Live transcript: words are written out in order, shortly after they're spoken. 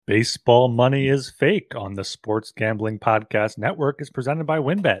Baseball Money is Fake on the Sports Gambling Podcast Network is presented by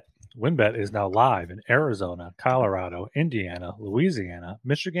WynnBET. WynnBET is now live in Arizona, Colorado, Indiana, Louisiana,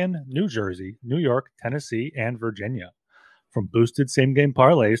 Michigan, New Jersey, New York, Tennessee, and Virginia. From boosted same-game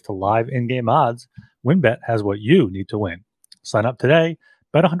parlays to live in-game odds, WynnBET has what you need to win. Sign up today,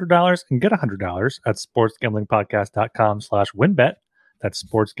 bet $100 and get $100 at sportsgamblingpodcast.com/WynnBET. That's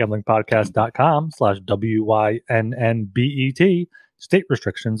sportsgamblingpodcast.com/WYNNBET. State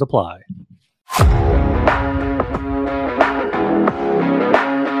restrictions apply.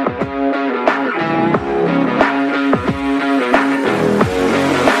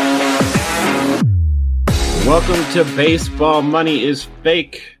 Welcome to Baseball Money is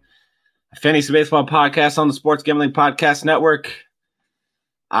Fake, a fantasy baseball podcast on the Sports Gambling Podcast Network.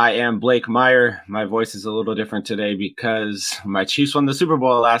 I am Blake Meyer. My voice is a little different today because my Chiefs won the Super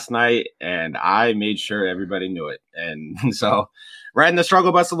Bowl last night, and I made sure everybody knew it. And so riding the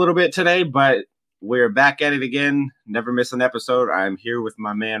struggle bus a little bit today, but we're back at it again. Never miss an episode. I'm here with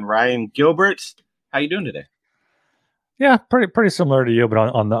my man, Ryan Gilbert. How you doing today? Yeah, pretty similar to you, but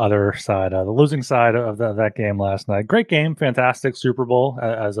on the other side, the losing side of that game last night. Great game, fantastic Super Bowl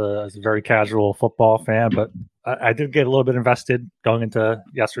as a very casual football fan, but I did get a little bit invested going into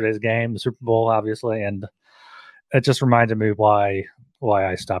yesterday's game, the Super Bowl, obviously, and it just reminded me why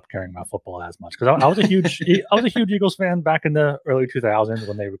I stopped caring about football as much, because I was a huge Eagles fan back in the early 2000s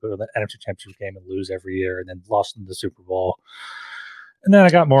when they would go to the NFC Championship game and lose every year, and then lost in the Super Bowl, and then I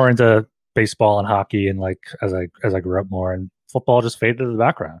got more into baseball and hockey, and like as I grew up more, and football just faded to the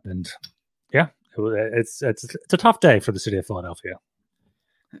background. And yeah, it's a tough day for the city of Philadelphia.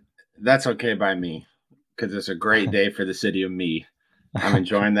 That's okay by me, because it's a great day for the city of me. I'm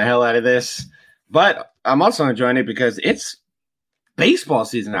enjoying the hell out of this, but I'm also enjoying it because it's baseball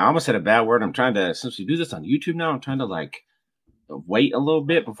season. I almost said a bad word. I'm trying to, since we do this on YouTube now, I'm trying to like wait a little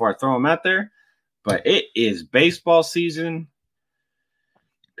bit before I throw them out there, but it is baseball season.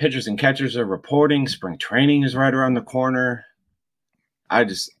 Pitchers and catchers are reporting. Spring training is right around the corner.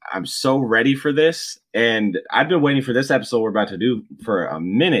 I'm so ready for this. And I've been waiting for this episode we're about to do for a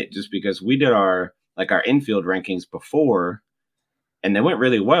minute, just because we did our infield rankings before, and they went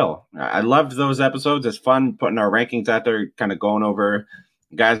really well. I loved those episodes. It's fun putting our rankings out there, kind of going over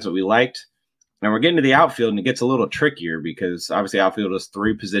guys that we liked. And we're getting to the outfield, and it gets a little trickier because obviously outfield is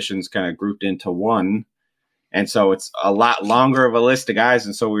three positions kind of grouped into one. And so it's a lot longer of a list of guys.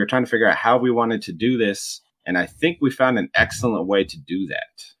 And so we were trying to figure out how we wanted to do this. And I think we found an excellent way to do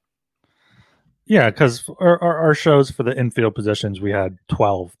that. Yeah, because our shows for the infield positions, we had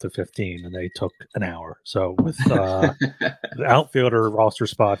 12 to 15, and they took an hour. So with the outfielder roster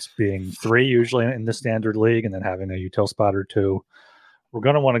spots being 3 usually in the standard league, and then having a util spot or 2, we're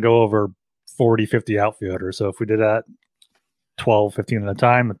going to want to go over 40, 50 outfielders. So if we did that 12, 15 at a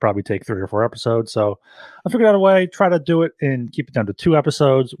time, it'd probably take 3 or 4 episodes. So I figured out a way, try to do it and keep it down to 2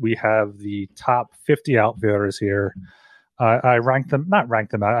 episodes. We have the top 50 outfielders here. I ranked them.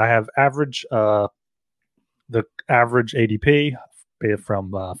 I have average, the average ADP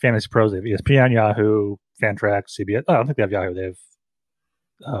from Fantasy Pros. They have ESPN, Yahoo, Fantrax, CBS. I don't think they have Yahoo. They have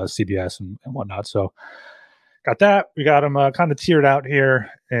CBS and whatnot. So got that. We got them kind of tiered out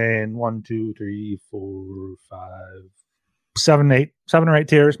here in 1, 2, 3, 4, 5, 7 or 8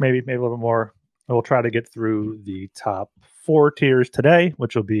 tiers, maybe a little bit more. We'll try to get through the top 4 tiers today,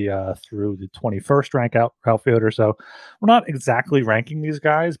 which will be through the 21st rank outfielder. So we're not exactly ranking these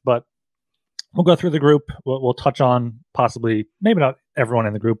guys, but we'll go through the group. We'll touch on possibly, maybe not everyone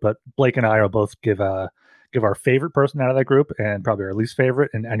in the group, but Blake and I will both give our favorite person out of that group and probably our least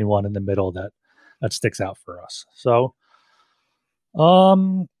favorite, and anyone in the middle that sticks out for us. So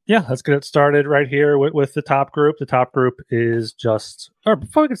yeah, let's get it started right here with the top group. The top group is just, or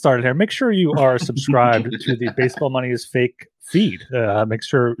before we get started here, make sure you are subscribed to the Baseball Money is Fake feed. Make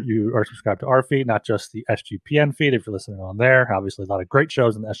sure you are subscribed to our feed, not just the SGPN feed if you're listening on there. Obviously, a lot of great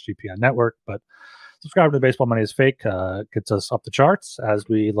shows in the SGPN network, but subscribe to the Baseball Money is Fake. Gets us up the charts as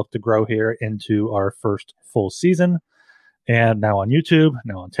we look to grow here into our first full season. And now on YouTube,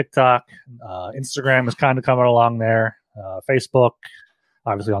 now on TikTok, Instagram is kind of coming along there. Facebook,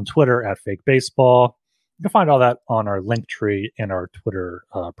 obviously on Twitter at Fake Baseball. You can find all that on our link tree in our Twitter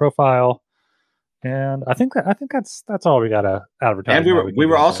profile. And I think that's all we got to advertise. And we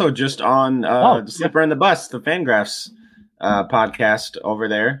were also just on the Slipper and the Bus, the Fangraphs podcast over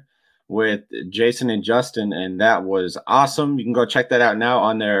there with Jason and Justin, and that was awesome. You can go check that out now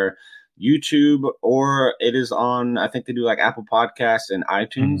on their YouTube, or it is on, I think they do like Apple Podcasts and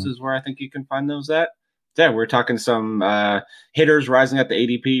iTunes is where I think you can find those at. Yeah, we're talking some hitters rising up the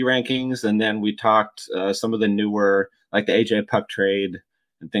ADP rankings, and then we talked some of the newer, like the AJ Puck trade,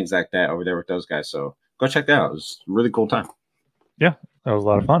 and things like that over there with those guys. So go check that out. It was a really cool time. Yeah, that was a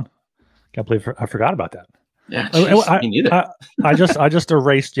lot of fun. Can't believe I forgot about that. Yeah, geez, me neither. I just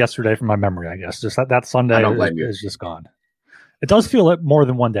erased yesterday from my memory. I guess just that Sunday is just gone. It does feel like more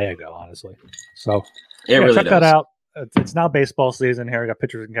than one day ago, honestly. So really check does. that out. It's now baseball season here. I got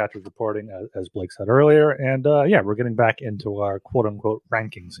pitchers and catchers reporting, as Blake said earlier, and we're getting back into our quote unquote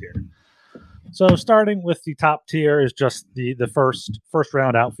rankings here. So starting with the top tier is just the first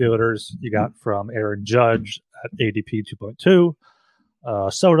round outfielders you got from Aaron Judge at ADP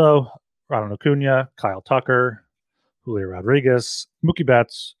 2.2, Soto, Ronald Acuna, Kyle Tucker, Julio Rodriguez, Mookie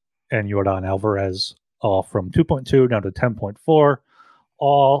Betts, and Yordan Alvarez, all from 2.2 down to 10.4.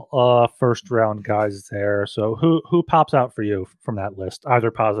 All first round guys there. So who pops out for you from that list,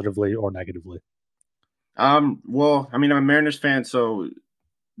 either positively or negatively? Well, I mean, I'm a Mariners fan, so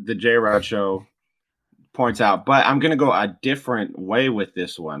the J-Rod show points out, but I'm gonna go a different way with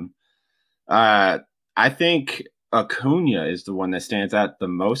this one. I think Acuna is the one that stands out the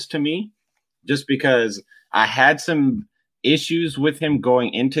most to me, just because I had some issues with him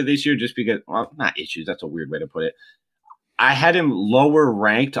going into this year, just because, well, not issues, that's a weird way to put it. I had him lower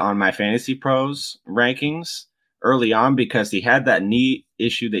ranked on my Fantasy Pros rankings early on because he had that knee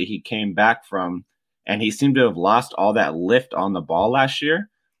issue that he came back from, and he seemed to have lost all that lift on the ball last year.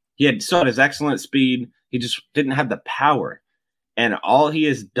 He had still had his excellent speed. He just didn't have the power. And all he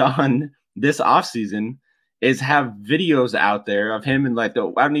has done this offseason is have videos out there of him in I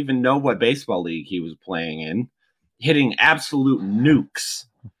don't even know what baseball league he was playing in, hitting absolute nukes.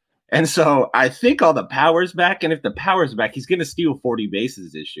 And so I think all the power's back. And if the power's back, he's going to steal 40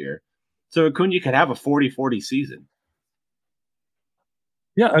 bases this year. So Acuna could have a 40-40 season.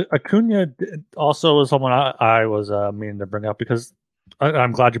 Yeah, Acuna also is someone I was meaning to bring up because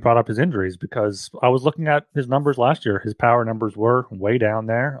I'm glad you brought up his injuries, because I was looking at his numbers last year. His power numbers were way down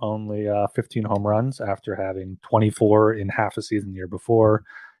there, only 15 home runs after having 24 in half a season the year before.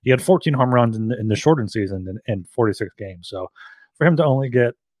 He had 14 home runs in the shortened season in 46 games. So for him to only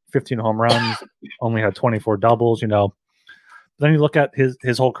get 15 home runs, only had 24 doubles, Then you look at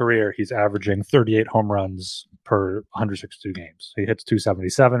his whole career, he's averaging 38 home runs per 162 games. He hits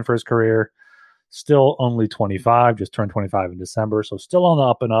 277 for his career. Still only 25, just turned 25 in December, so still on the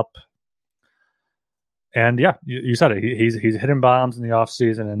up and up. And yeah, you said it. He's hitting bombs in the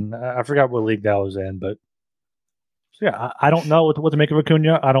offseason, and I forgot what league that was in, but so yeah, I don't know what to make of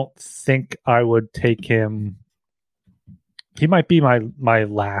Acuna. I don't think I would take him. He might be my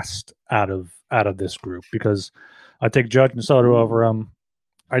last out of this group, because I take Judge and Soto over him.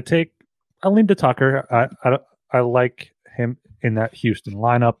 I lean to Tucker. I like him in that Houston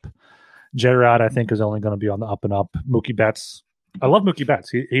lineup. J-Rod, I think, is only going to be on the up and up. Mookie Betts, I love Mookie Betts.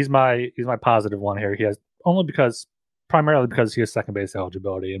 He's my positive one here. He has primarily because he has second base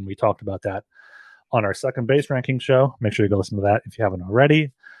eligibility, and we talked about that on our second base ranking show. Make sure you go listen to that if you haven't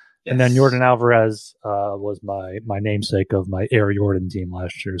already. Yes. And then Yordan Alvarez was my namesake of my Air Jordan team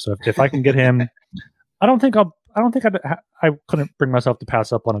last year. So if I can get him, I couldn't bring myself to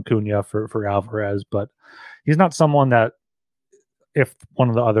pass up on Acuna for Alvarez, but he's not someone that, if one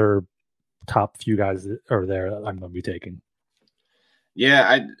of the other top few guys are there, I'm going to be taking.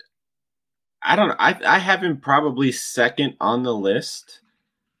 Yeah, I don't know. I have him probably second on the list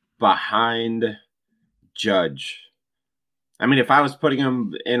behind Judge. I mean, if I was putting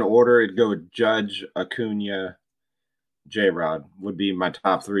them in order, it'd go Judge, Acuna, J-Rod would be my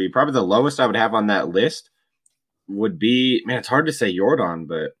top three. Probably the lowest I would have on that list would be, man, it's hard to say Yordan,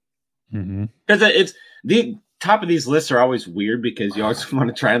 but because it's the top of these lists are always weird because you always want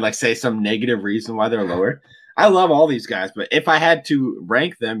to try and say some negative reason why they're lower. I love all these guys, but if I had to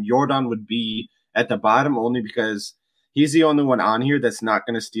rank them, Yordan would be at the bottom only because he's the only one on here that's not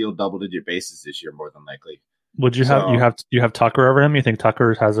going to steal double-digit bases this year, more than likely. Would you have Tucker over him? You think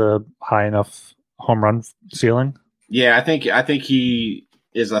Tucker has a high enough home run ceiling? Yeah, I think he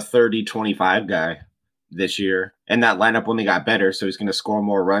is a 30-25 guy this year, and that lineup only got better, so he's going to score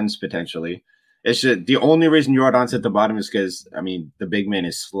more runs potentially. It's just, the only reason Yordan's at the bottom is because, I mean, the big man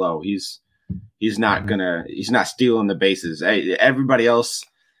is slow. He's not stealing the bases. Everybody else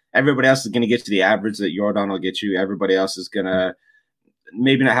is gonna get to the average that Yordan will get you. Everybody else is gonna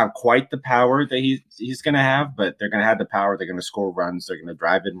maybe not have quite the power that he's gonna have, but they're gonna have the power. They're gonna score runs. They're gonna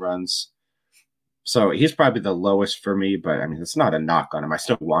drive in runs. So he's probably the lowest for me, but I mean, it's not a knock on him. I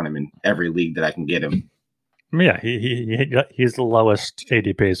still want him in every league that I can get him. Yeah, he's the lowest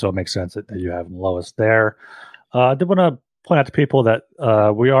ADP, so it makes sense that you have him lowest there. I did want to point out to people that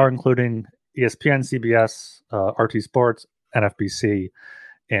we are including ESPN, CBS, RT Sports, NFBC,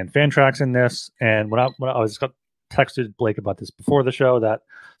 and Fantrax in this. And when I was texted Blake about this before the show that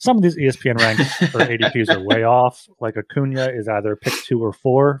some of these ESPN ranks or ADPs are way off. Like Acuna is either pick 2 or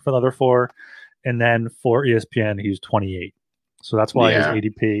 4 for the other 4. And then for ESPN, he's 28. So that's why his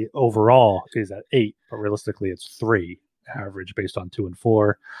ADP overall is at 8, but realistically it's 3 average based on 2 and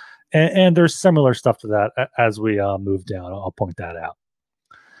 4. And there's similar stuff to that as we move down. I'll point that out.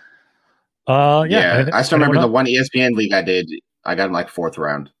 I still remember the one ESPN league I did. I got him like 4th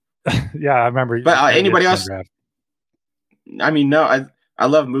round. Yeah, I remember. But anybody else? Draft. I mean, no, I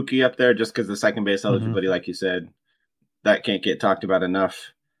love Mookie up there just because the second base eligibility, like you said, that can't get talked about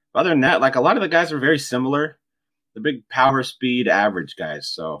enough. Other than that, like a lot of the guys are very similar. The big power, speed, average guys.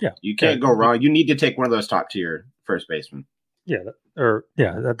 So you can't go wrong. You need to take one of those top tier first basemen.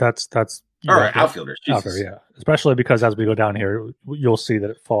 That's outfielders. Yeah, especially because as we go down here, you'll see that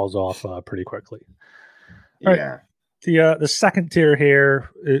it falls off pretty quickly. All right. The second tier here,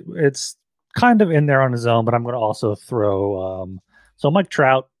 it's kind of in there on his own, but I'm going to also throw. So Mike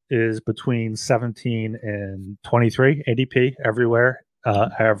Trout is between 17 and 23 ADP everywhere,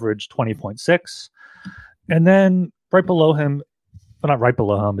 average 20.6. And then right below him, but not right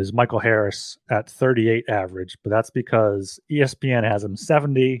below him, is Michael Harris at 38 average, but that's because ESPN has him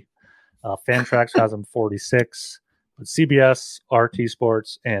 70, Fantrax has him 46, but CBS, RT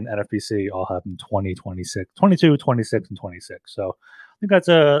Sports, and NFBC all have him 20, 26, 22, 26, and 26. So I think that's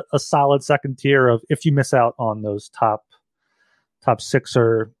a solid second tier of if you miss out on those top 6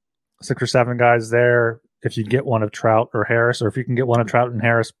 or 7 guys there, if you get one of Trout or Harris, or if you can get one of Trout and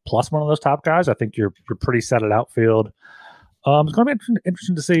Harris plus one of those top guys, I think you're pretty set at outfield. It's going to be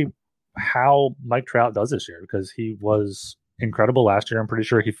interesting to see how Mike Trout does this year because he was incredible last year. I'm pretty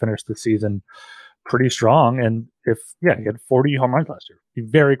sure he finished the season pretty strong. And he had 40 home runs last year. He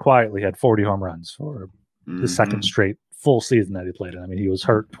very quietly had 40 home runs for the second straight full season that he played in. I mean, he was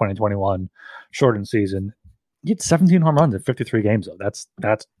hurt 2021, shortened season. He had 17 home runs in 53 games, though.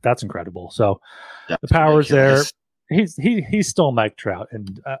 That's incredible. So the power's ridiculous. There. He's still Mike Trout,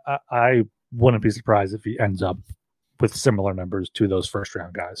 and I wouldn't be surprised if he ends up with similar numbers to those first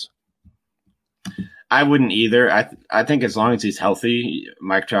round guys. I wouldn't either. I think as long as he's healthy,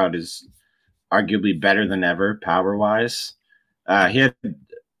 Mike Trout is arguably better than ever power wise. He had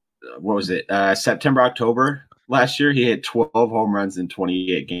September, October last year. He hit 12 home runs in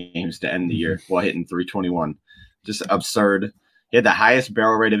 28 games to end the year while hitting 321. Just absurd. He had the highest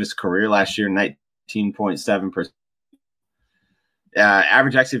barrel rate of his career last year, 19.7%.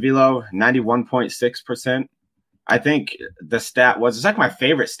 Average exit velo, 91.6%. I think the stat it's like my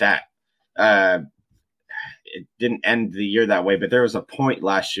favorite stat. It didn't end the year that way, but there was a point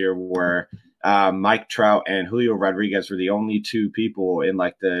last year where Mike Trout and Julio Rodriguez were the only 2 people in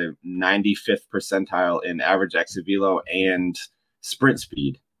like the 95th percentile in average exit velo and sprint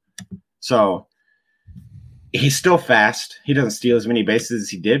speed. So he's still fast. He doesn't steal as many bases as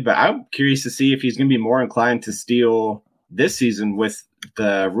he did, but I'm curious to see if he's going to be more inclined to steal this season with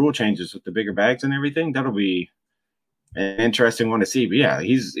the rule changes with the bigger bags and everything. That'll be an interesting one to see. But yeah,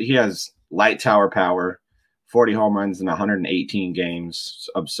 he has light tower power, 40 home runs in 118 games. It's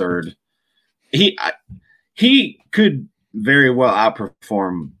absurd. He could very well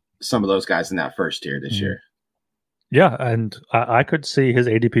outperform some of those guys in that first tier this year. Yeah, and I could see his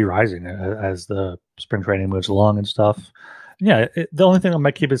ADP rising as the spring training moves along and stuff. Yeah, the only thing that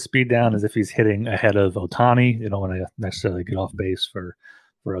might keep his speed down is if he's hitting ahead of Ohtani. You don't want to necessarily get off base for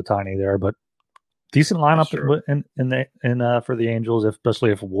Ohtani there, but decent lineup for the Angels,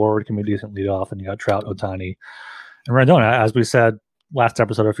 especially if Ward can be decent leadoff, and you got Trout, Ohtani, and Rendon. As we said last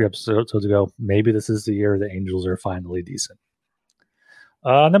episode or a few episodes ago, maybe this is the year the Angels are finally decent.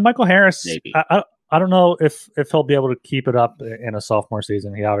 And then Michael Harris, maybe. I don't know if he'll be able to keep it up in a sophomore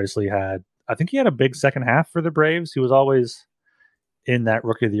season. He obviously I think he had a big second half for the Braves. He was always in that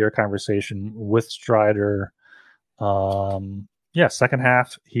Rookie of the Year conversation with Strider. Second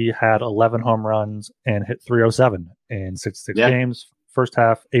half, he had 11 home runs and hit 307 in 66 games. First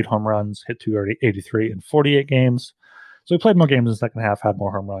half, 8 home runs, hit 283 in 48 games. So he played more games in the second half, had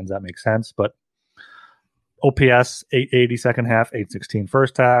more home runs. That makes sense. But OPS, 880 second half, 816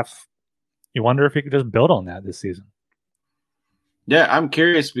 first half. You wonder if he could just build on that this season. Yeah, I'm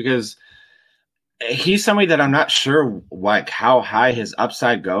curious because he's somebody that I'm not sure like how high his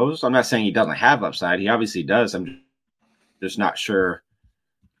upside goes. I'm not saying he doesn't have upside. He obviously does. I'm just not sure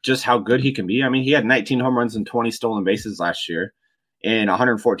just how good he can be. I mean, he had 19 home runs and 20 stolen bases last year in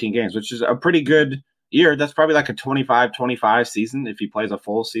 114 games, which is a pretty good year. That's probably like a 25-25 season if he plays a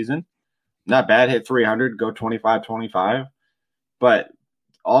full season. Not bad. Hit 300, go 25-25. But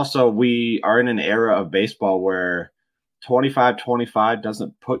also, we are in an era of baseball where 25-25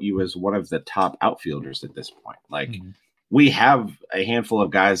 doesn't put you as one of the top outfielders at this point. Like, we have a handful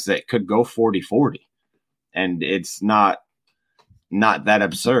of guys that could go 40-40, and it's not that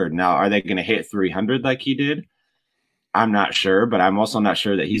absurd. Now, are they going to hit 300 like he did? I'm not sure, but I'm also not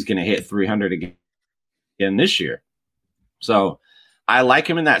sure that he's going to hit 300 again this year. So I like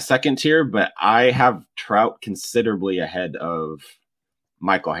him in that second tier, but I have Trout considerably ahead of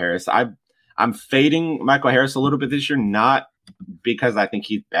Michael Harris. I'm fading Michael Harris a little bit this year, not because I think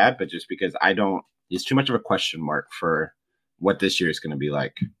he's bad, but just because he's too much of a question mark for what this year is going to be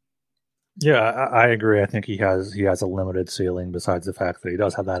like. Yeah, I agree. I think he has a limited ceiling. Besides the fact that he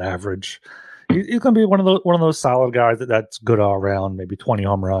does have that average, he's going to be one of those solid guys that's good all around. Maybe 20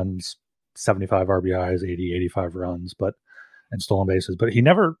 home runs, 75 RBIs, 80, 85 runs, and stolen bases. But he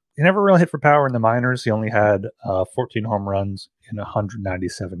never really hit for power in the minors. He only had 14 home runs in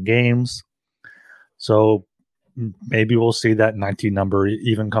 197 games. So maybe we'll see that 19 number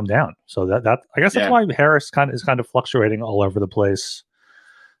even come down. So that I guess that's why Harris is kind of fluctuating all over the place.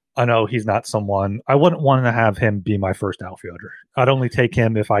 I know he's not someone I wouldn't want to have him be my first outfielder. I'd only take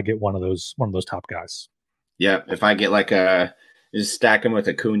him if I get one of those top guys. Yeah, if I get just stack him with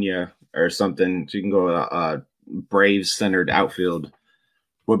Acuna or something, so you can go Braves centered outfield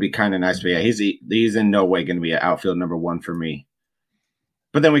would be kind of nice. But yeah, he's in no way going to be an outfield number one for me.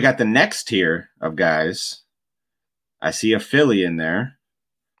 But then we got the next tier of guys. I see a Philly in there.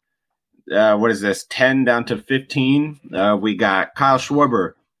 What is this? 10 down to 15. We got Kyle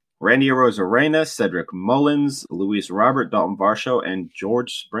Schwarber, Randy Arozarena, Cedric Mullins, Luis Robert, Dalton Varsho, and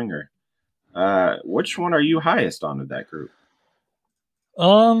George Springer. Which one are you highest on of that group?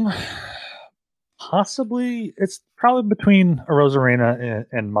 Possibly it's probably between Arozarena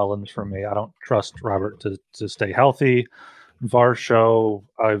and Mullins for me. I don't trust Robert to stay healthy. Varsho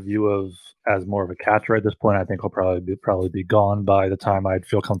I view as more of a catcher at this point. I think he'll probably be gone by the time I'd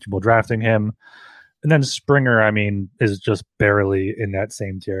feel comfortable drafting him. And then Springer, I mean, is just barely in that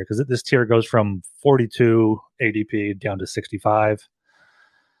same tier because this tier goes from 42 ADP down to 65.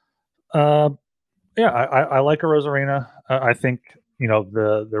 I like Arozarena. I think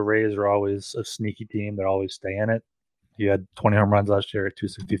the Rays are always a sneaky team that always stay in it. He had 20 home runs last year at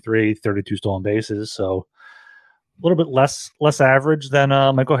 263, 32 stolen bases, so a little bit less average than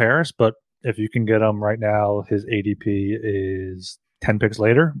Michael Harris. But if you can get him right now, his ADP is 10 picks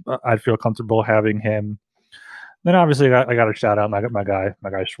later. I'd feel comfortable having him. Then obviously I got to shout out my guy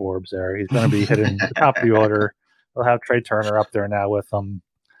Schwarbs there. He's going to be hitting the top of the order. They'll have Trey Turner up there now with him.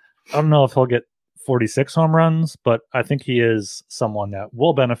 I don't know if he'll get 46 home runs, but I think he is someone that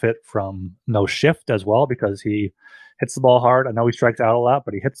will benefit from no shift as well because he hits the ball hard. I know he strikes out a lot,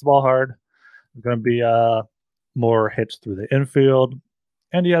 but he hits the ball hard. There's going to be more hits through the infield,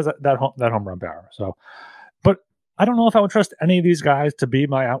 and he has that home run power. So, but I don't know if I would trust any of these guys to be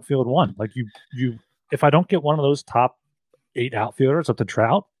my outfield one. Like you, if I don't get one of those top 8 outfielders up to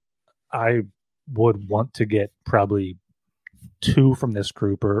Trout, I would want to get probably 2 from this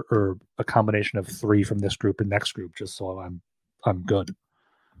group or a combination of 3 from this group and next group, just so I'm good.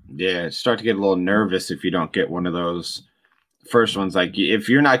 Yeah, start to get a little nervous if you don't get one of those first ones. Like if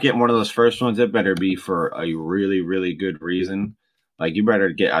you're not getting one of those first ones, it better be for a really, really good reason. Like you better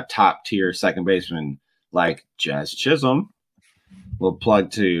get a top tier second baseman like Jazz Chisholm. Will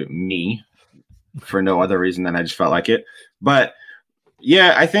plug to me for no other reason than I just felt like it. But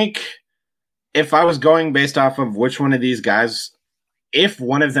yeah, I think if I was going based off of which one of these guys, if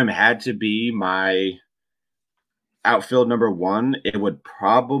one of them had to be my outfield number one, it would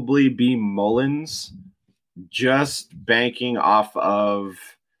probably be Mullins, just banking off of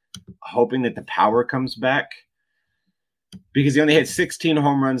hoping that the power comes back because he only hit 16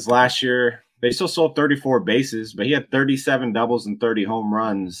 home runs last year. They still sold 34 bases, but he had 37 doubles and 30 home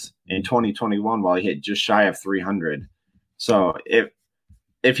runs in 2021 while he hit just shy of 300. So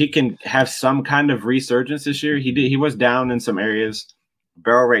if he can have some kind of resurgence this year, he was down in some areas.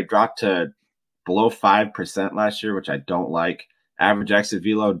 Barrel rate dropped to below 5% last year, which I don't like. Average exit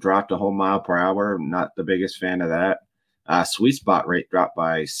velo dropped a whole mile per hour. I'm not the biggest fan of that. Sweet spot rate dropped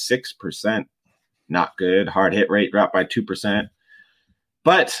by 6%. Not good. Hard hit rate dropped by 2%.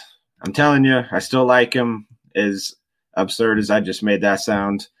 But I'm telling you, I still like him, as absurd as I just made that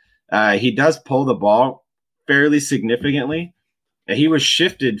sound. He does pull the ball fairly significantly. He was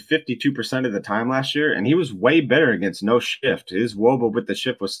shifted 52% of the time last year, and he was way better against no shift. His WOBA with the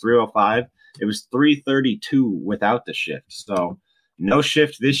shift was 305. It was 332 without the shift. So no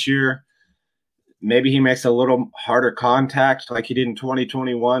shift this year. Maybe he makes a little harder contact like he did in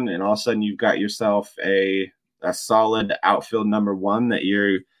 2021, and all of a sudden you've got yourself a solid outfield number one that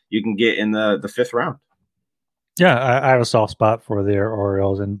you can get in the 5th round. Yeah, I have a soft spot for the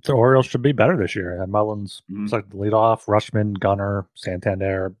Orioles, and the Orioles should be better this year. And Mullins is like the leadoff, Rushman, Gunnar,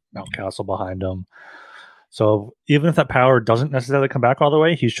 Santander, Mountcastle behind him. So even if that power doesn't necessarily come back all the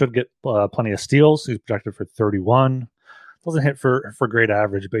way, he should get plenty of steals. He's projected for 31. Doesn't hit for great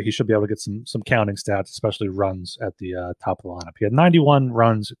average, but he should be able to get some counting stats, especially runs at the top of the lineup. He had 91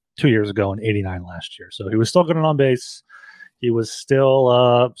 runs 2 years ago and 89 last year, so he was still good on base. He was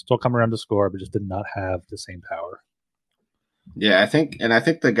still coming around to score, but just did not have the same power. Yeah, I think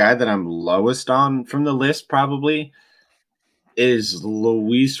the guy that I'm lowest on from the list probably is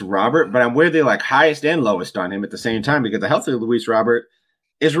Luis Robert, but I'm weirdly like highest and lowest on him at the same time because the healthy Luis Robert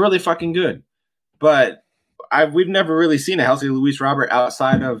is really fucking good. But we've never really seen a healthy Luis Robert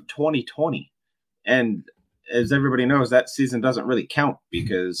outside of 2020. And as everybody knows, that season doesn't really count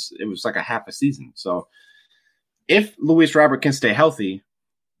because it was like a half a season. So if Luis Robert can stay healthy,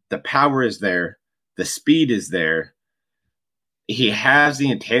 the power is there, the speed is there. He has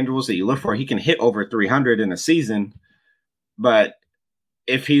the intangibles that you look for. He can hit over 300 in a season, but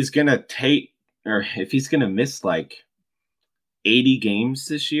if he's going to miss like 80 games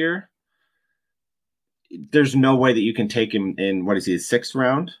this year, there's no way that you can take him in, what is he, his sixth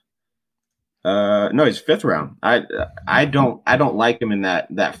round? No, his fifth round. I don't like him in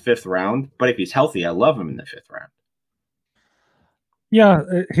that fifth round, but if he's healthy, I love him in the fifth round. Yeah,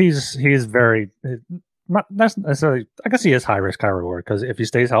 he's very not necessarily. I guess he is high risk, high reward because if he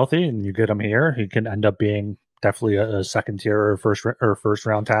stays healthy and you get him here, he can end up being definitely a second tier or first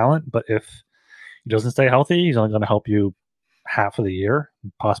round talent. But if he doesn't stay healthy, he's only going to help you half of the year,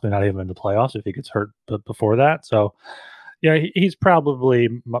 possibly not even in the playoffs if he gets hurt before that. So, yeah, he's probably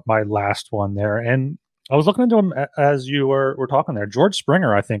my last one there. And I was looking into him as you were talking there. George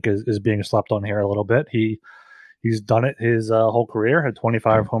Springer, I think, is being slept on here a little bit. He's done it his whole career. Had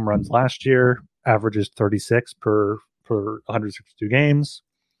 25 home runs last year. Averages 36 per 162 games.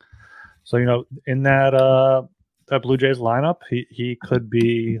 So in that Blue Jays lineup, he could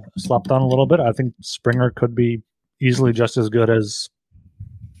be slept on a little bit. I think Springer could be easily just as good as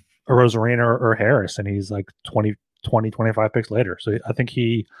a Rosarina or Harris, and he's like 20, 25 picks later. So I think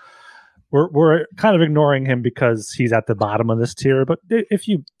we're kind of ignoring him because he's at the bottom of this tier. But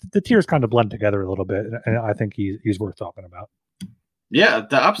the tiers kind of blend together a little bit, and I think he's worth talking about. Yeah,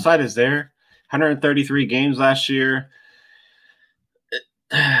 the upside is there. 133 games last year.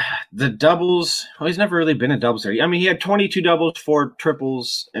 The doubles, he's never really been a doubles there. I mean, he had 22 doubles, 4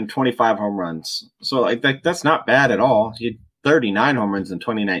 triples, and 25 home runs. So that's not bad at all. He had 39 home runs in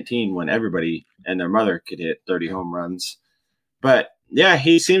 2019 when everybody and their mother could hit 30 home runs. But yeah,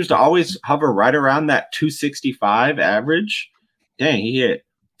 he seems to always hover right around that 265 average. Dang, he hit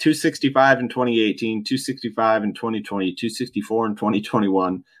 265 in 2018, 265 in 2020, 264 in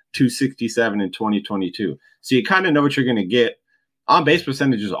 2021, 267 in 2022. So you kind of know what you're going to get. On base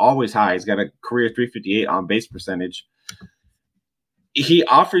percentage is always high. He's got a career 358 on base percentage. He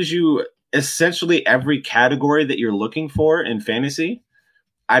offers you essentially every category that you're looking for in fantasy.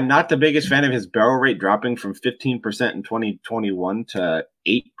 I'm not the biggest fan of his barrel rate dropping from 15% in 2021 to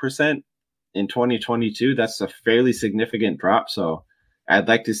 8% in 2022. That's a fairly significant drop. So I'd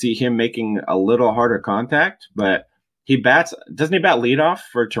like to see him making a little harder contact, but doesn't he bat leadoff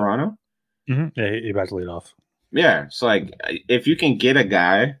for Toronto? Mm-hmm. Yeah, he bats leadoff. Yeah, so if you can get a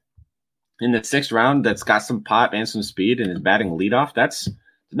guy in the 6th round that's got some pop and some speed and is batting leadoff, that's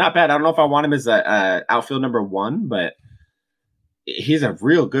not bad. I don't know if I want him as a outfield number 1, but he's a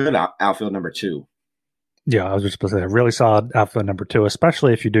real good outfield number 2. Yeah, I was just supposed to say a really solid outfield number 2,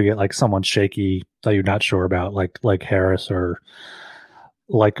 especially if you do get like someone shaky that you're not sure about, like Harris or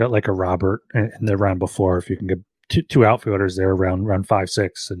like a Robert in the round before. If you can get two outfielders there around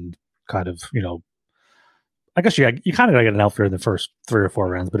 5-6 and kind of I guess you kind of got to get an outfielder in the first 3 or 4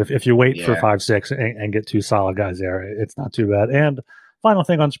 rounds, but if you wait for 5-6 and get 2 solid guys there, it's not too bad. And final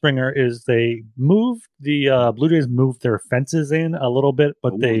thing on Springer is they moved the Blue Jays moved their fences in a little bit,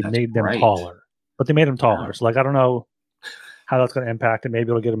 but they made them taller. But they made them taller, yeah. So I don't know how that's going to impact it. Maybe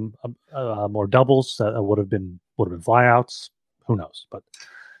it'll get them more doubles. Would have been flyouts. Who knows? But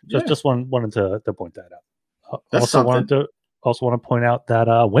just wanted to point that out. Also want to point out that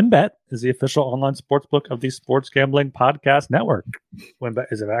WynnBET is the official online sportsbook of the Sports Gambling Podcast Network.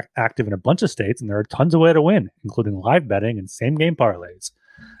 WynnBET is active in a bunch of states, and there are tons of ways to win, including live betting and same-game parlays,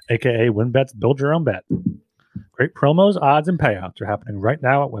 a.k.a. WynnBET's Build Your Own Bet. Great promos, odds, and payouts are happening right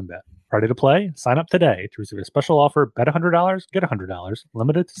now at WynnBET. Ready to play? Sign up today to receive a special offer. Bet $100, get $100,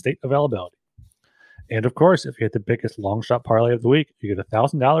 limited to state availability. And, of course, if you hit the biggest long shot parlay of the week, you get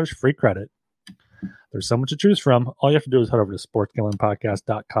 $1,000 free credit. There's so much to choose from. All you have to do is head over to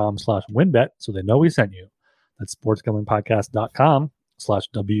sportsgamblingpodcast.com/WynnBET so they know we sent you. That's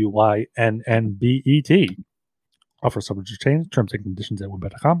sportsgamblingpodcast.com/WYNNBET. Offer subject to change. Terms and conditions at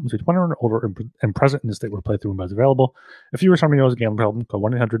winbet.com. Must be 21 or older and present in the state where playthrough winbet is available. If you or somebody knows a gambling problem, call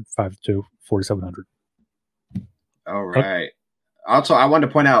 1-800-522-4700. All right. Also, I wanted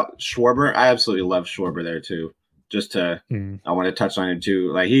to point out Schwarber. I absolutely love Schwarber there too. I want to touch on him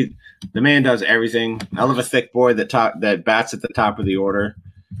too. Like the man does everything. I love a thick boy that bats at the top of the order.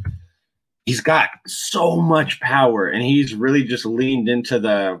 He's got so much power, and he's really just leaned into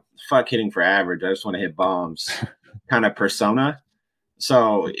the fuck hitting for average. I just want to hit bombs kind of persona.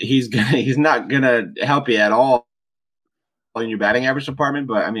 So he's not gonna help you at all in your batting average department.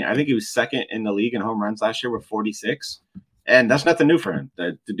 But I mean, I think he was second in the league in home runs last year with 46, and that's nothing new for him.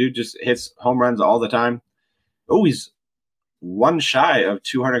 The dude just hits home runs all the time. Oh, he's one shy of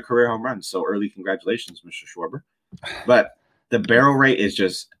 200 career home runs. So early congratulations, Mr. Schwarber. But the barrel rate is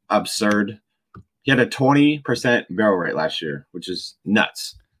just absurd. He had a 20% barrel rate last year, which is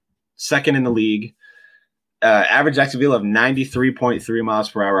nuts. Second in the league. Average exit velo of 93.3 miles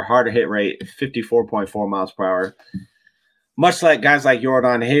per hour. Hard hit rate, 54.4 miles per hour. Much like guys like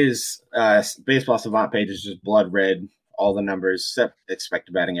Jordan, his baseball savant page is just blood red. All the numbers, except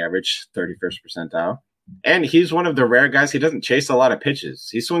expected batting average, 31st percentile. And he's one of the rare guys. He doesn't chase a lot of pitches.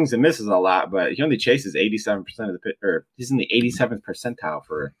 He swings and misses a lot, but he only chases 87% of the pitch, or he's in the 87th percentile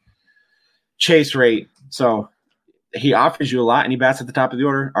for chase rate. So he offers you a lot, and he bats at the top of the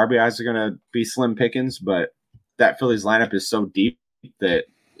order. RBIs are going to be slim pickings, but that Phillies lineup is so deep that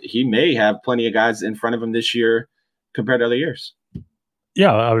he may have plenty of guys in front of him this year compared to other years.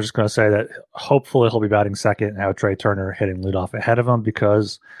 Yeah, I was just going to say that hopefully he'll be batting second and have Trey Turner hitting leadoff ahead of him,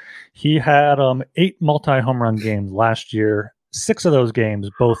 because he had 8 multi-home run games last year. 6 of those games,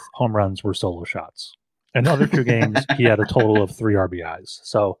 both home runs were solo shots. And the other 2 games, he had a total of 3 RBIs.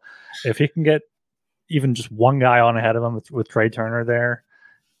 So if he can get even just one guy on ahead of him with Trey Turner there,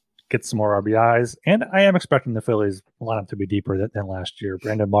 get some more RBIs. And I am expecting the Phillies lineup to be deeper than last year.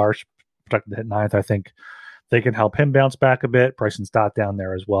 Brandon Marsh projected to hit 9th. I think they can help him bounce back a bit. Bryson Stott down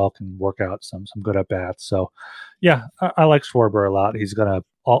there as well can work out some good at bats. So, yeah, I like Schwarber a lot. He's going to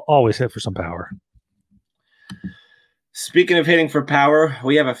always hit for some power. Speaking of hitting for power,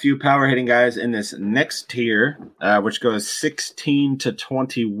 we have a few power hitting guys in this next tier, which goes 16 to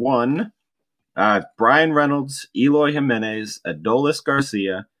 21. Brian Reynolds, Eloy Jimenez, Adolis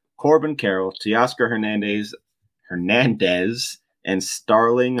Garcia, Corbin Carroll, Teoscar Hernandez, and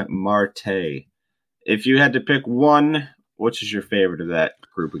Starling Marte. If you had to pick one, which is your favorite of that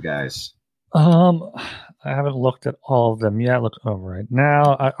group of guys? I haven't looked at all of them yet. Look over right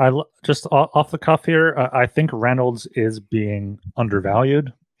now. I just off the cuff here. I think Reynolds is being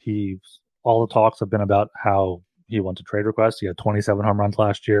undervalued. All the talks have been about how he wants a trade request. He had 27 home runs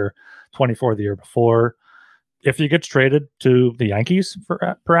last year, 24 the year before. If he gets traded to the Yankees,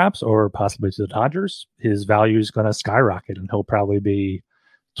 perhaps, or possibly to the Dodgers, his value is going to skyrocket, and he'll probably be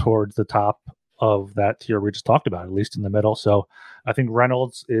towards the top of that tier we just talked about, at least in the middle. So I think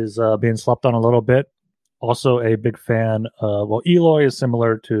Reynolds is being slept on a little bit. Also a big fan. Eloy is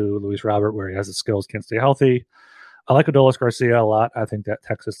similar to Luis Robert, where he has the skills, can't stay healthy. I like Adolis Garcia a lot. I think that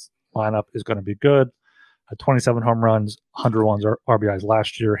Texas lineup is going to be good. 27 home runs, 101 RBIs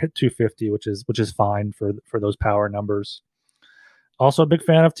last year, hit 250, which is fine for those power numbers. Also a big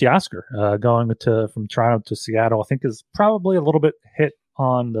fan of Teoscar, going from Toronto to Seattle. I think is probably a little bit hit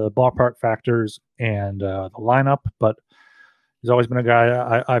on the ballpark factors and the lineup, but he's always been a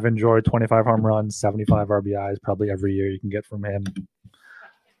guy I've enjoyed. 25 home runs, 75 RBIs, probably every year you can get from him.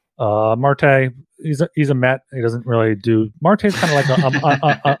 Marte, he's a Met. He doesn't really do. Marte's kind of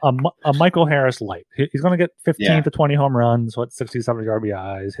like a Michael Harris light. He's going to get 15 to 20 home runs, 60, 70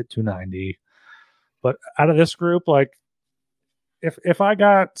 RBIs, hit 290. But out of this group, like if I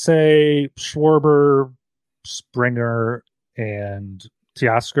got, say, Schwarber, Springer, and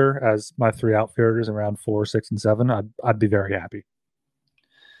Teoscar as my 3 outfielders around 4, 6, and 7, I'd be very happy.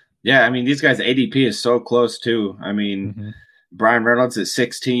 Yeah, I mean, these guys' ADP is so close too. I mean, Brian Reynolds at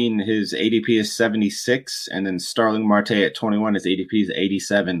 16, his ADP is 76, and then Starling Marte at 21, his ADP is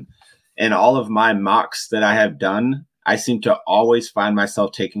 87. And all of my mocks that I have done, I seem to always find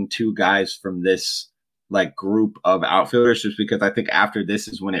myself taking 2 guys from this like group of outfielders, just because I think after this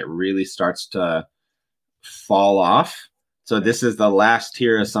is when it really starts to fall off. So this is the last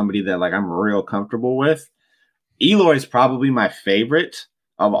tier of somebody that like I'm real comfortable with. Eloy is probably my favorite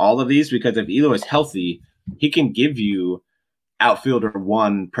of all of these, because if Eloy is healthy, he can give you outfielder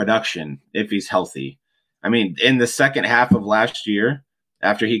 1 production if he's healthy. I mean, in the second half of last year,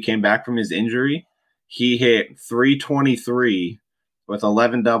 after he came back from his injury, he hit 323 with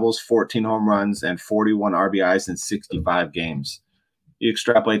 11 doubles, 14 home runs, and 41 RBIs in 65 games. You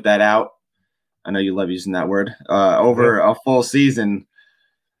extrapolate that out. I know you love using that word. Over a full season,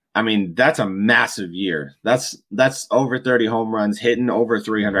 I mean, that's a massive year. That's over 30 home runs, hitting over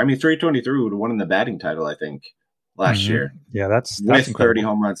 300. I mean, 323 would have won the batting title, I think, last year. Yeah, that's with incredible. 30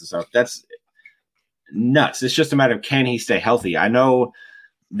 home runs and stuff. That's nuts. It's just a matter of, can he stay healthy? I know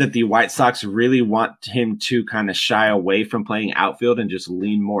that the White Sox really want him to kind of shy away from playing outfield and just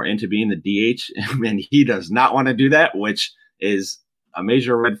lean more into being the DH. And he does not want to do that, which is a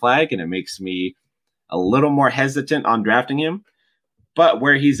major red flag. And it makes me a little more hesitant on drafting him. But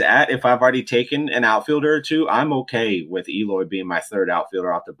where he's at, if I've already taken an outfielder or two, I'm okay with Eloy being my third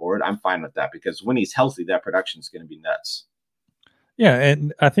outfielder off the board. I'm fine with that because when he's healthy, that production is going to be nuts. Yeah,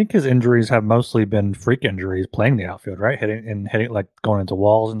 and I think his injuries have mostly been freak injuries playing the outfield, right? Hitting like going into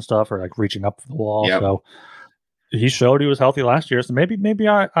walls and stuff, or like reaching up for the wall. Yep. So he showed he was healthy last year. So maybe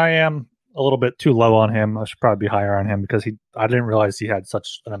I am a little bit too low on him. I should probably be higher on him because I didn't realize he had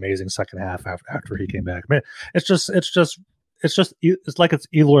such an amazing second half after he came back. I mean, it's like it's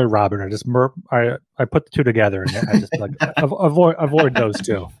Eloy Robert. I put the two together and I just like avoid those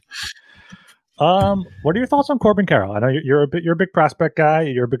two. What are your thoughts on Corbin Carroll? I know you're a big prospect guy.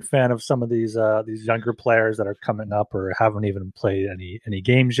 You're a big fan of some of these younger players that are coming up or haven't even played any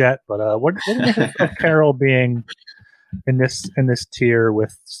games yet. But what do you think of Carroll being in this tier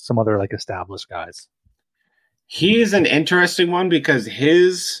with some other like established guys? He's an interesting one because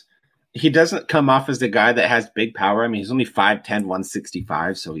he doesn't come off as the guy that has big power. I mean, he's only 5'10",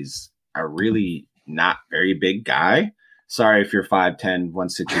 165, so he's a really not very big guy. Sorry if you're 5'10",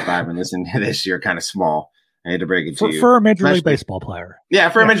 165 and listening to this, you're kind of small. I hate to break it to you. For a Major League Baseball player. Yeah,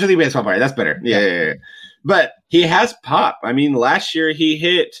 for a Major League Baseball player. That's better. Yeah. But he has pop. I mean, last year he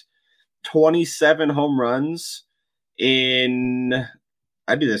hit 27 home runs in –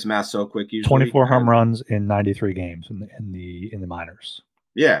 I do this math so quick usually. 24 home runs in 93 games in the minors.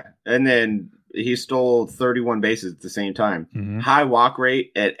 Yeah, and then he stole 31 bases at the same time. Mm-hmm. High walk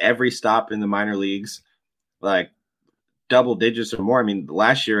rate at every stop in the minor leagues, like double digits or more. I mean,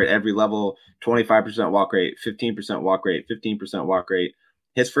 last year at every level, 25% walk rate, 15% walk rate, 15% walk rate.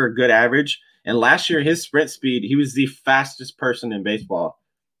 Hits for a good average. And last year, his sprint speed, he was the fastest person in baseball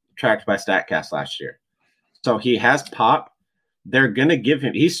tracked by StatCast last year. So he has pop. They're going to give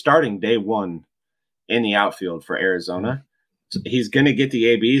him – he's starting day one in the outfield for Arizona. So he's going to get the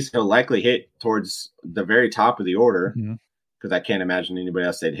ABs. He'll likely hit towards the very top of the order because I can't imagine anybody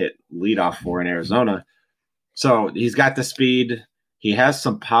else they'd hit leadoff for in Arizona. So he's got the speed. He has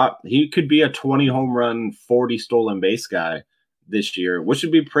some pop. He could be a 20 home run, 40 stolen base guy this year, which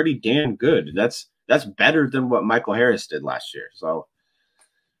would be pretty damn good. That's better than what Michael Harris did last year. So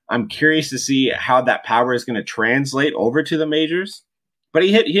I'm curious to see how that power is going to translate over to the majors. But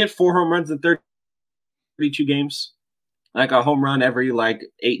he hit 4 home runs in 32 games, like a home run every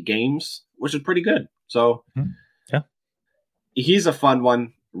 8 games, which is pretty good. So yeah, he's a fun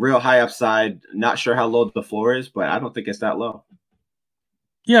one. Real high upside. Not sure how low the floor is, but I don't think it's that low.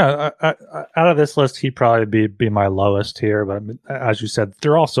 Yeah, out of this list, he'd probably be my lowest here. But as you said,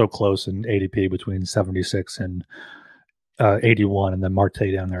 they're all so close in ADP between 76 and 81, and then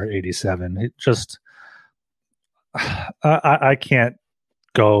Marte down there at 87. It just, I can't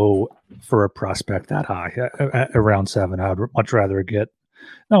go for a prospect that high at around 7. I would much rather get.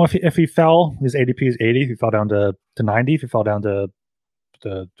 No, if he fell, his ADP is 80. If he fell down to 90, if he fell down to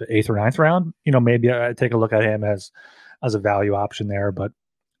the 8th or 9th round, maybe I take a look at him as a value option there. But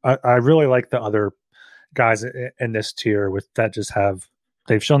I really like the other guys in this tier that just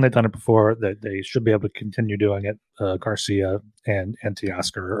they've shown they've done it before, that they should be able to continue doing it. Garcia and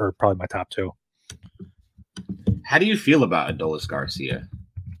Teoscar are probably my top 2. How do you feel about Adolis Garcia?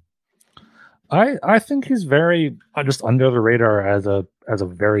 I think he's very just under the radar as a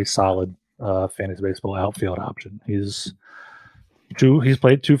very solid fantasy baseball outfield option. He's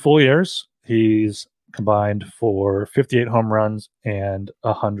played 2 full years. He's combined for 58 home runs and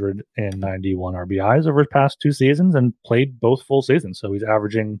 191 RBIs over his past 2 seasons and played both full seasons. So he's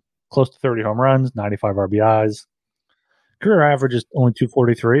averaging close to 30 home runs, 95 RBIs. Career average is only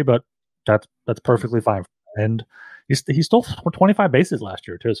 243, but that's perfectly fine. And he stole 25 bases last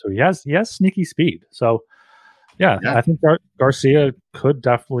year too. So he has sneaky speed. So yeah. I think Garcia could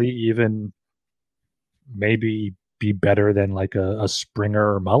definitely even maybe be better than like a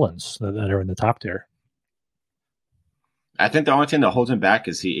Springer or Mullins that are in the top tier. I think the only thing that holds him back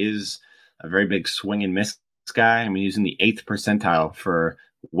is he is a very big swing and miss guy. I mean, he's in the 8th percentile for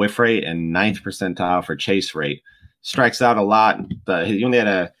whiff rate and 9th percentile for chase rate. Strikes out a lot. But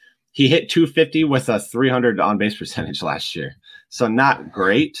he hit 250 with a 300 on base percentage last year. so not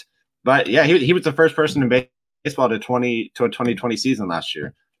great. But yeah, he was the first person in baseball to a 2020 season last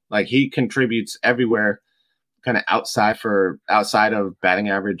year. Like he contributes everywhere, kind of outside of batting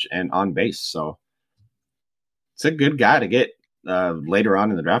average and on base. So it's a good guy to get later on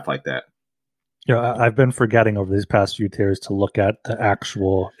in the draft like that. I've been forgetting over these past few tiers to look at the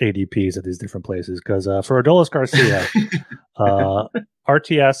actual ADPs at these different places because for Adolis Garcia,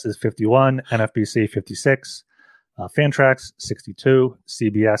 RTS is 51, NFBC 56, Fantrax 62,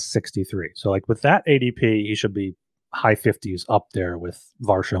 CBS 63. So like with that ADP, he should be high 50s up there with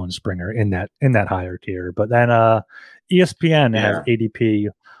Varsho and Springer in that higher tier. But then ESPN has ADP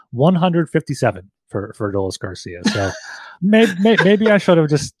 157 for Adolis Garcia. So maybe I should have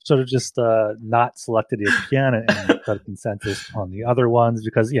just not selected ESPN and got a consensus on the other ones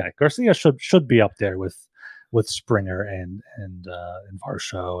because Garcia should be up there with Springer and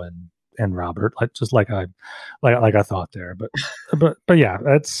Varsho and Robert, like I thought there. But yeah,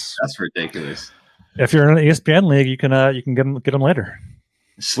 that's ridiculous. If you're in an ESPN league, you can get them later.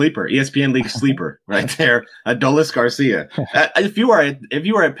 Sleeper, ESPN league sleeper, right there. Adolis Garcia. If you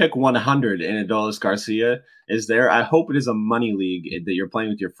are at pick 100 and Adolis Garcia is there, I hope it is a money league that you're playing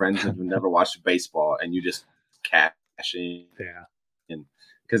with your friends who've never watched baseball and you just cash in. Yeah,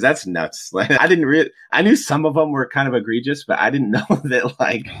 because that's nuts. Like I knew some of them were kind of egregious, but I didn't know that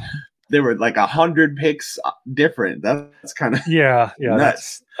like there were like 100 picks different. That's kind of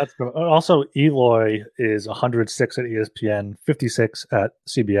nuts. That's good. Also, Eloy is 106 at ESPN, 56 at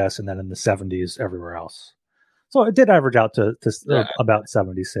CBS, and then in the 70s everywhere else. So it did average out to about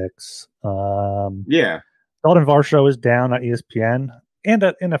 76. Dalton Varsho is down at ESPN and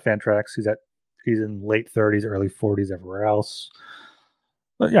at Fantrax. He's in late 30s, early 40s everywhere else.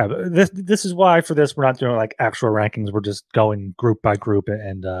 But yeah, this is why for this we're not doing like actual rankings. We're just going group by group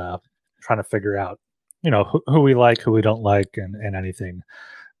and trying to figure out, who we like, who we don't like, and anything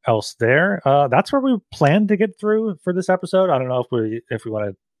else there. That's where we plan to get through for this episode. I don't know if we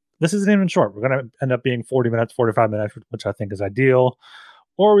want to. This isn't even short. We're going to end up being 40 minutes, 45 minutes, which I think is ideal.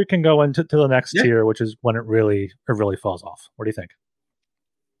 Or we can go into the next tier, which is when it really falls off. What do you think?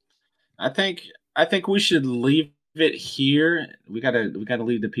 I think we should leave it here. We gotta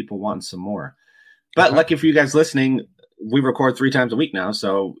leave the people wanting some more. But lucky for you guys listening, we record 3 times a week now,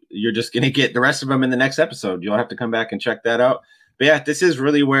 so you're just going to get the rest of them in the next episode. You'll have to come back and check that out. But yeah, this is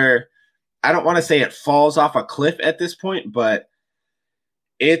really where I don't want to say it falls off a cliff at this point, but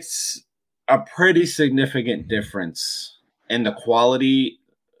it's a pretty significant difference in the quality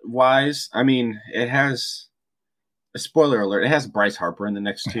wise. I mean, it has a spoiler alert. It has Bryce Harper in the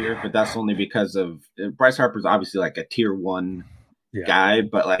next tier, but that's only because of Bryce Harper's obviously like a tier 1 guy,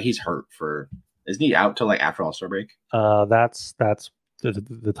 but like he's hurt for. Isn't he out till like after All-Star break? That's the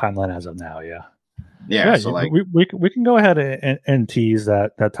timeline as of now. Yeah. So like we can go ahead and tease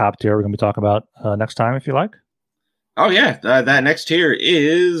that top tier we're going to be talking about next time if you like. Oh yeah, that next tier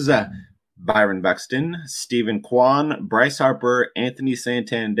is Byron Buxton, Stephen Kwan, Bryce Harper, Anthony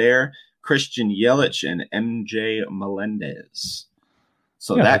Santander, Christian Yelich, and MJ Melendez.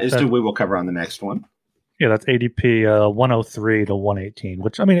 So that is who we will cover on the next one. Yeah, that's ADP 103 to 118,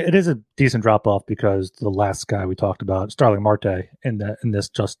 which, I mean, it is a decent drop-off because the last guy we talked about, Starling Marte, in this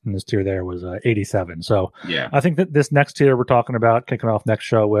tier there was 87. So yeah, I think that this next tier we're talking about, kicking off next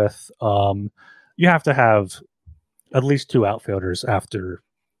show with, you have to have at least 2 outfielders after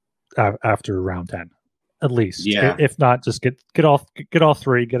round 10. At least. Yeah. If not, just get all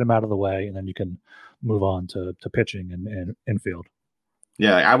 3, get them out of the way, and then you can move on to pitching and infield.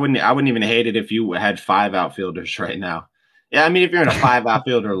 Yeah, I wouldn't even hate it if you had 5 outfielders right now. Yeah, I mean, if you're in a 5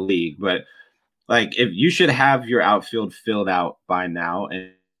 outfielder league, but like if you should have your outfield filled out by now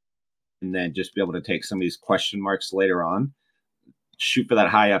and then just be able to take some of these question marks later on, shoot for that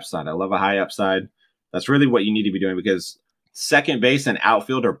high upside. I love a high upside. That's really what you need to be doing because second base and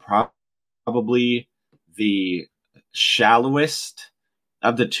outfield are probably the shallowest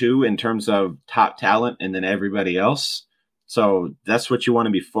of the 2 in terms of top talent and then everybody else. So that's what you want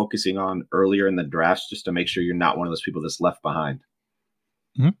to be focusing on earlier in the drafts, just to make sure you're not one of those people that's left behind.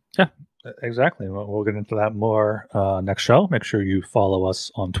 Mm-hmm. Yeah, exactly. We'll get into that more next show. Make sure you follow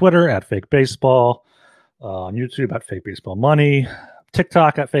us on Twitter at Fake Baseball, on YouTube at Fake Baseball Money,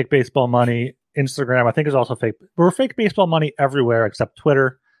 TikTok at Fake Baseball Money, Instagram I think is also Fake. We're Fake Baseball Money everywhere except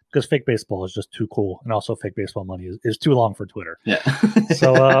Twitter because Fake Baseball is just too cool, and also Fake Baseball Money is too long for Twitter. Yeah.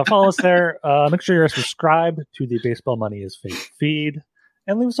 So follow us there. Make sure you're subscribed to the Baseball Money is Fake feed,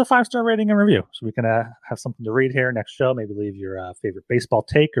 and leave us a 5-star rating and review so we can have something to read here next show. Maybe leave your favorite baseball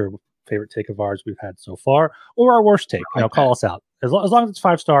take or favorite take of ours we've had so far, or our worst take. Call us out as long as it's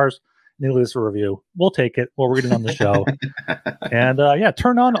 5 stars Needless a review. We'll take it. We'll read it on the show. And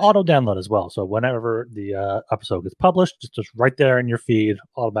turn on auto download as well. So whenever the episode gets published, just right there in your feed,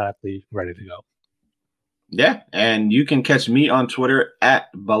 automatically ready to go. Yeah, and you can catch me on Twitter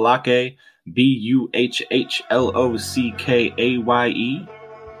at Buhlockay, BUHHLOCKAYE.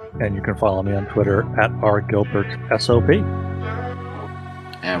 And you can follow me on Twitter at RGilbertSOP.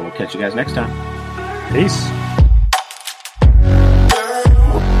 And we'll catch you guys next time. Peace.